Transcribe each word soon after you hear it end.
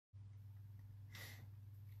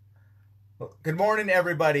Good morning,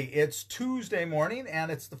 everybody. It's Tuesday morning,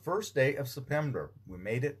 and it's the first day of September. We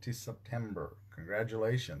made it to September.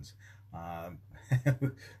 Congratulations. Um,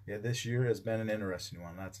 yeah, this year has been an interesting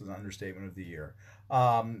one. That's an understatement of the year.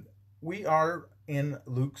 Um, we are in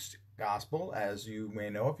Luke's Gospel, as you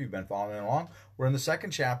may know if you've been following along. We're in the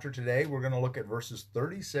second chapter today. We're going to look at verses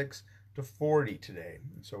 36 to 40 today.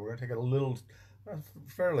 So we're going to take a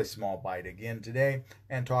fairly small bite again today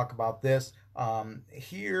and talk about this.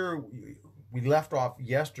 Here we left off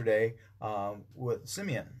yesterday with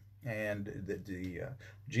Simeon and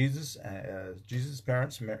Jesus'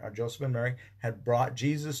 parents, Joseph and Mary, had brought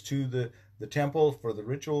Jesus to the temple for the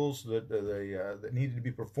rituals that needed to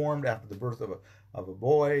be performed after the birth of a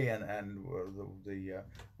boy and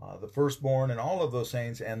the firstborn and all of those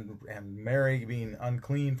things, and Mary being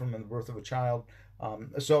unclean from the birth of a child.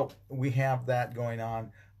 So we have that going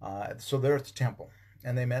on. So they're at the temple,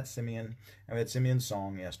 and they met Simeon. I met Simeon's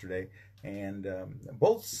song yesterday. And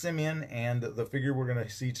both Simeon and the figure we're going to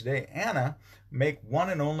see today, Anna, make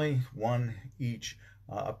one and only one each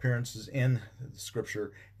appearances in the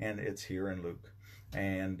Scripture, and it's here in Luke.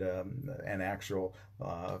 And an actual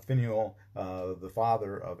Phanuel, the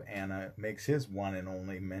father of Anna, makes his one and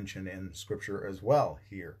only mention in Scripture as well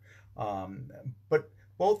here. But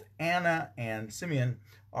both Anna and Simeon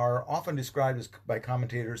are often described by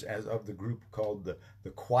commentators as of the group called the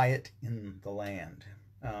quiet in the land.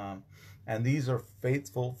 And these are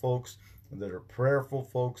faithful folks that are prayerful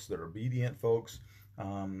folks, that are obedient folks.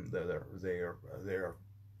 They're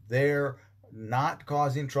there, not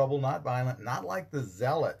causing trouble, not violent, not like the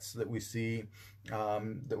zealots that we see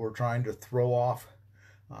that were trying to throw off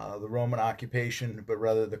the Roman occupation, but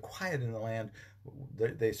rather the quiet in the land.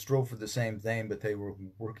 They strove for the same thing, but they were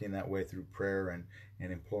working that way through prayer and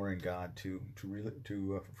imploring God to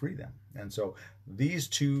free them. And so these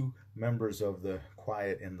two members of the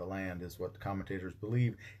quiet in the land is what the commentators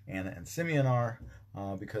believe Anna and Simeon are,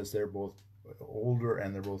 because they're both older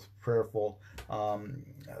and they're both prayerful.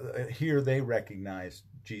 Here they recognize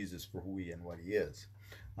Jesus for who he and what he is.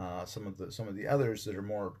 Some of the others that are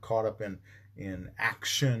more caught up in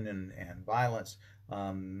action and violence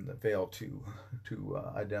fail to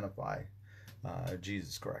identify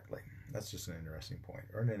Jesus correctly. That's just an interesting point,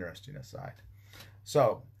 or an interesting aside.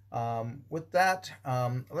 So with that,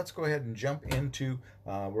 let's go ahead and jump into,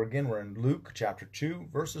 we're in Luke chapter 2,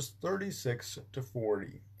 verses 36 to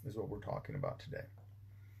 40 is what we're talking about today.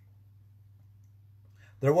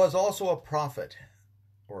 There was also a prophet,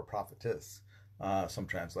 or a prophetess, some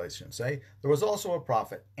translations say. There was also a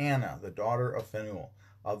prophet, Anna, the daughter of Phanuel,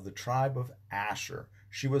 of the tribe of Asher.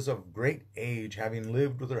 She was of great age, having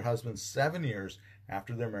lived with her husband 7 years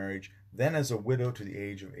after their marriage, then as a widow to the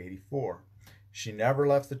age of 84. She never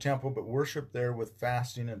left the temple, but worshipped there with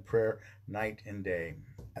fasting and prayer night and day.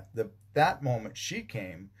 At that moment she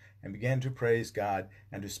came and began to praise God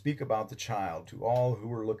and to speak about the child to all who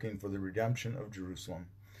were looking for the redemption of Jerusalem.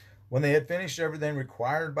 When they had finished everything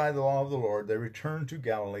required by the law of the Lord, they returned to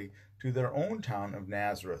Galilee, to their own town of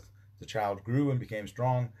Nazareth. The child grew and became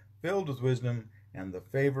strong, filled with wisdom, and the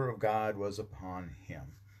favor of God was upon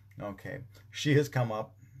him. Okay, she has come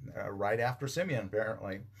up right after Simeon,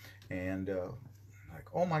 apparently, and like,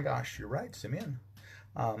 oh my gosh, you're right, Simeon.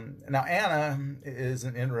 Now Anna is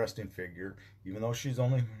an interesting figure, even though she's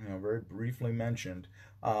only very briefly mentioned.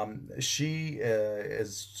 She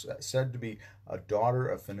is said to be a daughter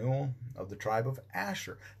of Phanuel of the tribe of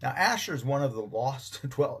Asher. Now Asher is one of the lost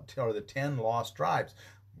 12 or the 10 lost tribes.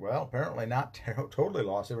 Well, apparently not totally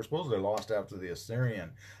lost. They were supposedly lost after the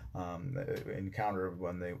Assyrian encounter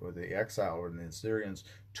when they were the exile, when the Assyrians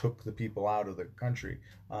took the people out of the country.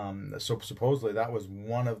 So supposedly that was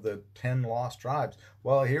one of the 10 lost tribes.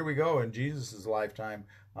 Well, here we go in Jesus' lifetime.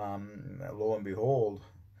 Lo and behold,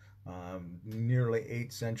 nearly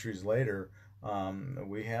 8 centuries later,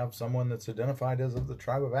 we have someone that's identified as of the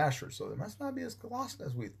tribe of Asher. So they must not be as lost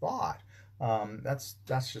as we thought. That's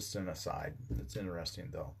just an aside. It's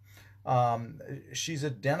interesting though. She's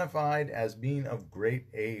identified as being of great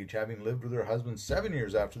age, having lived with her husband 7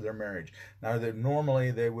 years after their marriage. Now, normally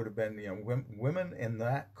they would have been, women in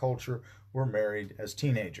that culture were married as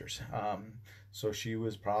teenagers. So she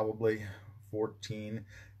was probably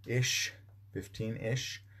 14-ish,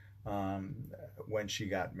 15-ish when she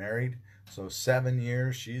got married. So 7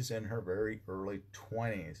 years, she's in her very early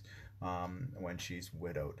 20s. When she's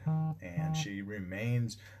widowed, and she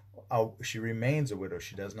remains a widow.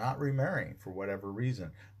 She does not remarry for whatever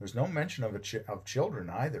reason. There's no mention of children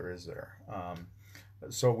either, is there?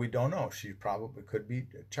 So we don't know. She probably could be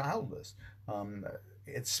childless.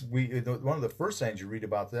 one of the first things you read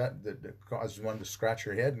about that causes one to scratch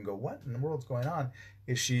your head and go, what in the world's going on,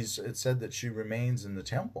 is it said that she remains in the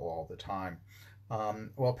temple all the time.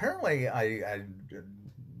 Well, apparently I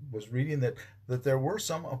was reading that there were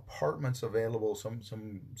some apartments available,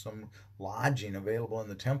 some lodging available in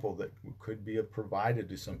the temple that could be provided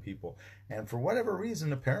to some people, and for whatever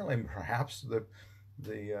reason, apparently perhaps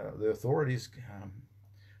the authorities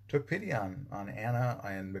took pity on Anna,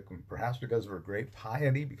 and perhaps because of her great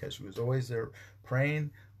piety, because she was always there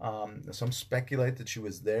praying. Some speculate that she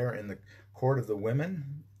was there in the court of the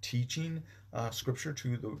women, teaching scripture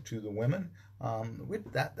to the women.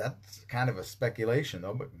 That's kind of a speculation,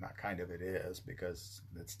 though, but not kind of, it is, because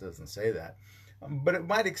it doesn't say that. But it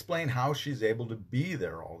might explain how she's able to be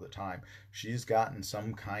there all the time. She's gotten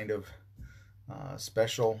some kind of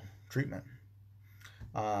special treatment.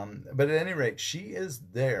 But at any rate, she is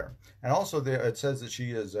there. And also it says that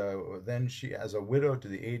she is as a widow to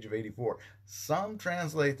the age of 84. Some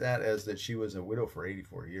translate that as that she was a widow for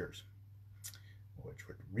 84 years, which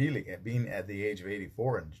would really, being at the age of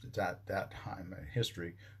 84 and at that time in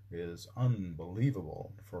history, is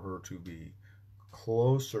unbelievable for her to be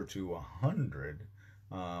closer to 100.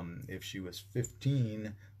 If she was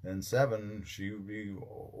 15, then 7, she would be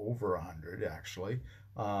over 100, actually.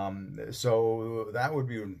 So that would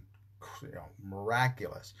be,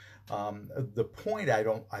 miraculous. The point I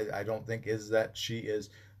don't think is that she is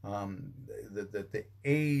that the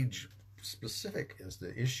age specific is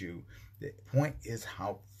the issue. The point is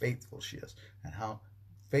how faithful she is, and how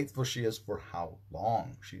faithful she is for how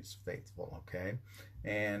long she's faithful. Okay,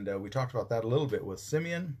 and we talked about that a little bit with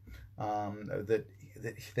Simeon.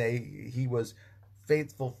 He was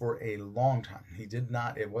faithful for a long time. He did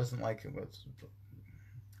not. It wasn't like it was.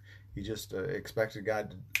 He just expected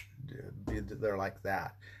God to be there like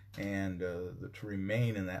that, and to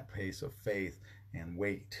remain in that pace of faith and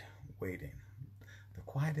waiting. The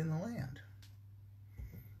quiet in the land.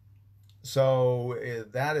 So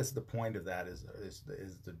that is the point of that, is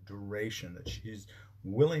the duration, that she's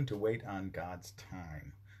willing to wait on God's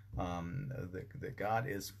time. That God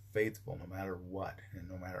is faithful no matter what, and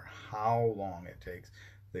no matter how long it takes,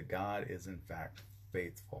 that God is in fact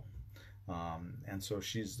faithful. And so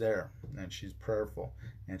she's there, and she's prayerful,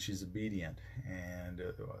 and she's obedient, and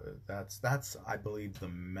that's I believe the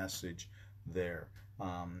message there.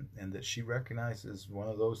 And that she recognizes one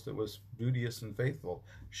of those that was duteous and faithful.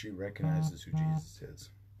 She recognizes who Jesus is.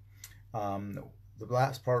 The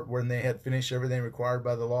last part, when they had finished everything required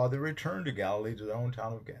by the law, they returned to Galilee, to their own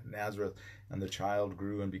town of Nazareth, and the child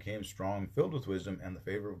grew and became strong, filled with wisdom, and the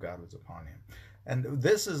favor of God was upon him. And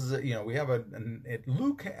this is, we have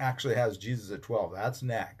Luke actually has Jesus at 12. That's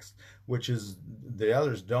next, which is, the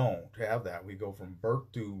others don't have that. We go from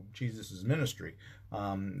birth to Jesus' ministry.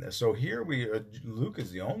 So here Luke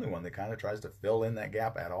is the only one that kind of tries to fill in that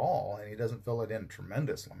gap at all, and he doesn't fill it in a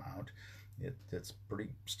tremendous amount. It's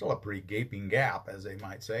still a pretty gaping gap, as they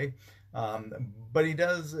might say. But he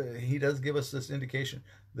does give us this indication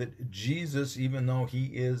that Jesus, even though he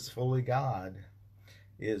is fully God,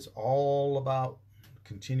 is all about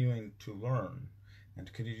continuing to learn and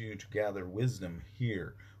to continue to gather wisdom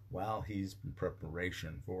here while he's in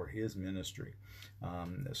preparation for his ministry.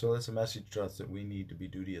 So that's a message to us, that we need to be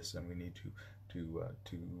duteous, and we need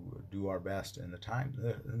to do our best in the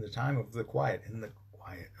time of the quiet, in the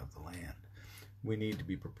quiet of the land. We need to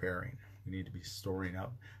be preparing. We need to be storing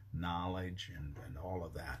up knowledge and all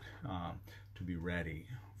of that, to be ready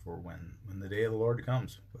for when the day of the Lord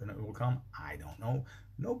comes. When it will come, I don't know.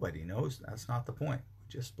 Nobody knows. That's not the point.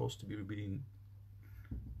 We're just supposed to be being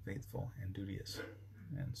faithful and duteous,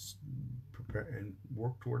 and prepare and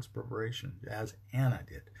work towards preparation, as Anna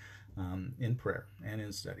did, in prayer and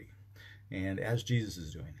in study. And as Jesus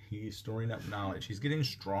is doing, he's storing up knowledge. He's getting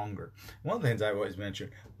stronger. One of the things I always mention,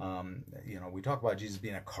 we talk about Jesus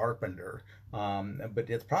being a carpenter, but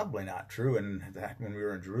it's probably not true. And that when we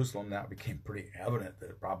were in Jerusalem, that became pretty evident that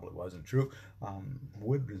it probably wasn't true.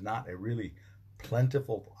 Wood is not a really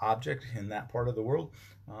plentiful object in that part of the world.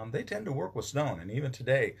 They tend to work with stone, and even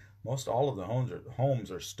today, most all of the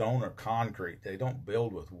homes are stone or concrete. They don't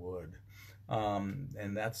build with wood,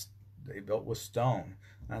 and they built with stone.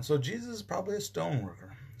 And so Jesus is probably a stone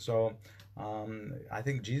worker. So I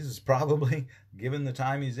think Jesus probably, given the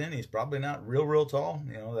time he's in, he's probably not real tall.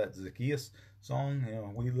 That Zacchaeus song,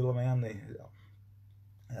 wee little man,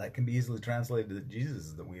 that can be easily translated that Jesus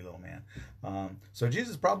is the wee little man. So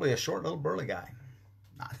Jesus is probably a short little burly guy.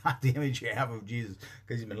 Not the image you have of Jesus,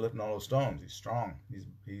 because he's been lifting all those stones. He's strong.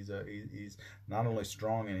 He's not only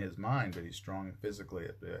strong in his mind, but he's strong physically.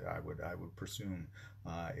 I would presume,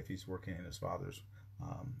 if he's working in his Father's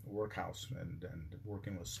workhouse and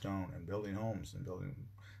working with stone and building homes and building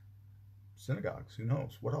synagogues. Who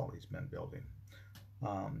knows what all he's been building.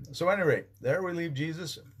 So at any rate, there we leave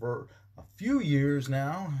Jesus for a few years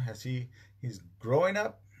now as he's growing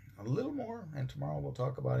up a little more, and tomorrow we'll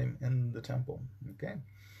talk about him in the temple. Okay.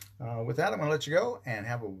 With that, I'm going to let you go and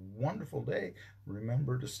have a wonderful day.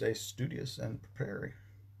 Remember to stay studious and preparing.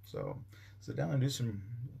 So sit down and do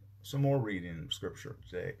some more reading of Scripture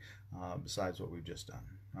today, besides what we've just done.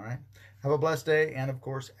 All right. Have a blessed day, and of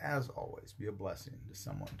course, as always, be a blessing to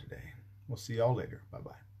someone today. We'll see y'all later.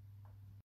 Bye-bye.